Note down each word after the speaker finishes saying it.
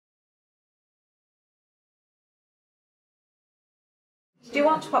Do you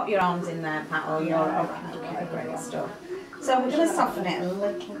want to pop your arms in there, Pat, or you're okay, great stuff. So we're going to soften it a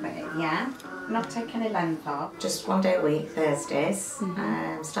little bit, yeah? Not take any length off. Just one day a week, Thursdays.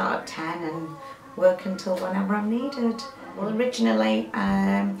 Start at 10 and work until whenever I'm needed. Well, originally,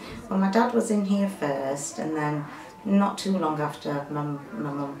 well, my dad was in here first, and then not too long after, my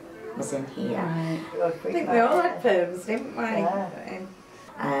mum was in here. Right. I think we all had perms, didn't we? Yeah.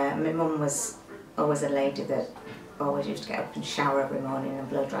 My mum was always a lady that always used to get up and shower every morning and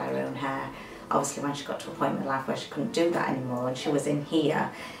blow dry her own hair. Obviously, when she got to a point in life where she couldn't do that anymore, and she was in here.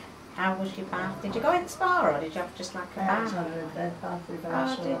 How was your bath? Did you go in the spa, or did you have just like a bath?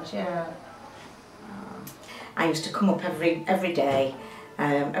 Oh, did you? Oh. I used to come up every day,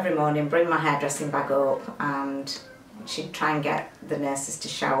 every morning, bring my hairdressing bag up, and she'd try and get the nurses to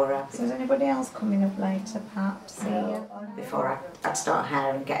shower her. So is anybody else coming up later, perhaps? Before I'd start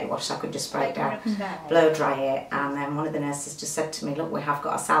hair and get it washed, I could just spray it down, blow dry it, and then one of the nurses just said to me, look, we have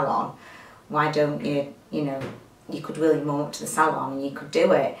got a salon, why don't you, you could wheel your mum up to the salon and you could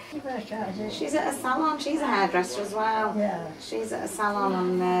do it. She's at a salon, she's a hairdresser as well. Yeah. She's at a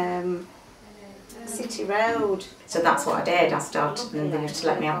salon on City Road. So that's what I did. I started, and they used to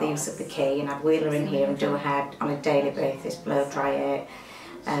let me have the use of the key, and I'd wheel her in here and do her hair on a daily basis, blow dry it.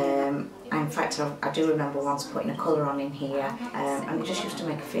 In fact, I do remember once putting a colour on in here, and it just used to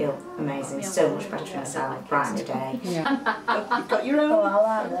make her feel amazing, so much better in herself, brighten the day. Yeah. You've got your own. Oh,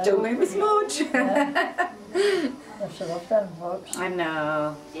 I like don't make me smudge. Yeah. I love them books. I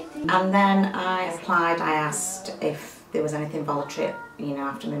know. And then I applied. I asked if there was anything voluntary,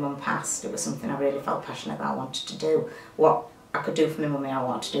 after my mum passed. It was something I really felt passionate that I wanted to do. What I could do for my mummy, I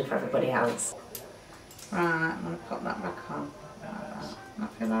want to do for everybody else. Right, I'm going to put that back on.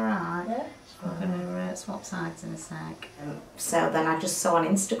 That feel alright? Yeah. I'm going to swap sides in a sec. So then I just saw on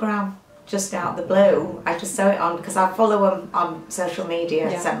Instagram, just out of the blue, I just saw it on, because I follow them on social media,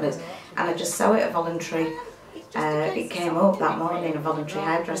 and I just saw it, a voluntary, it came up that morning, a voluntary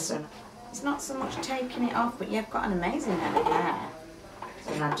hairdresser. It's not so much taking it off, but you've got an amazing head of hair.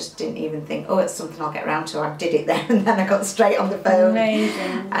 And I just didn't even think, oh, it's something I'll get around to. I did it there, and then I got straight on the phone.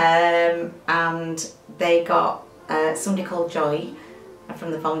 Amazing. And they got somebody called Joy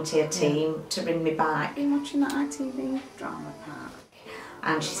from the volunteer team to bring me back. Been watching that ITV drama park,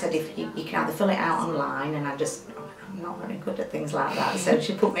 and she said if you can either fill it out online, and I'm not very good at things like that, so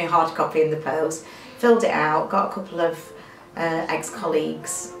she put me a hard copy in the post, filled it out, got a couple of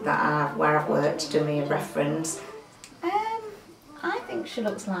ex-colleagues where I've worked to do me a reference. I think she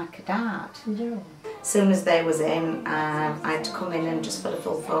looks like a dad. Yeah. As soon as they was in, I had to come in and just fill the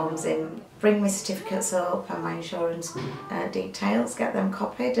full forms in, bring my certificates up and my insurance details, get them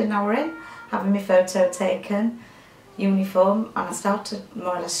copied, and now we're in, having my photo taken, uniform, and I started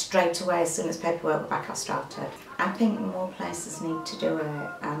more or less straight away. As soon as paperwork was back, I started. I think more places need to do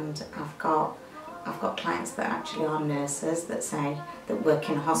it, and I've got clients that actually are nurses that work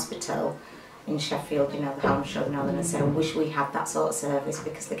in a hospital in Sheffield, the Hampshire and all, and say, I wish we had that sort of service,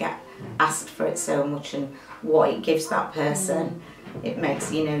 because they get asked for it so much, and what it gives that person, it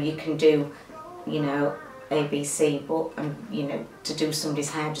makes, you can do, ABC, but, to do somebody's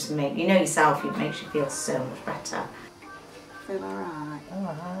hair just make, yourself, it makes you feel so much better. Feel alright?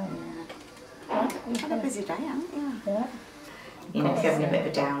 Alright. Yeah. You've had a busy day, haven't you? Yeah. If you're having a bit of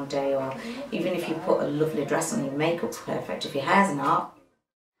a down day, or even if you put a lovely dress on, your makeup's perfect, if your hair's not.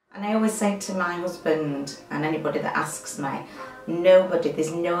 And I always say to my husband and anybody that asks me,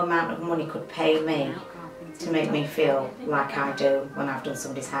 there's no amount of money could pay me to make me feel like I do when I've done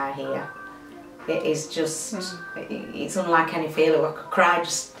somebody's hair here. It is just, it's unlike any feeling. I could cry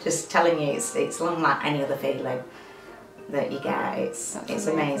just telling you, it's unlike any other feeling that you get. It's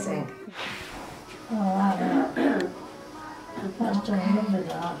amazing. Oh, that's lovely,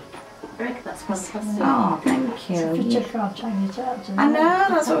 that. That's fantastic. Oh, thank you. I know,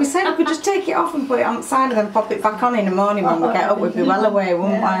 that's what we said. We could just take it off and put it on the side and then pop it back on in the morning when we get up. We'd be well away,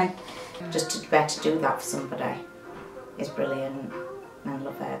 wouldn't we? Just to be able to do that for somebody is brilliant. I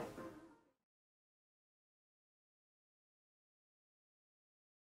love it.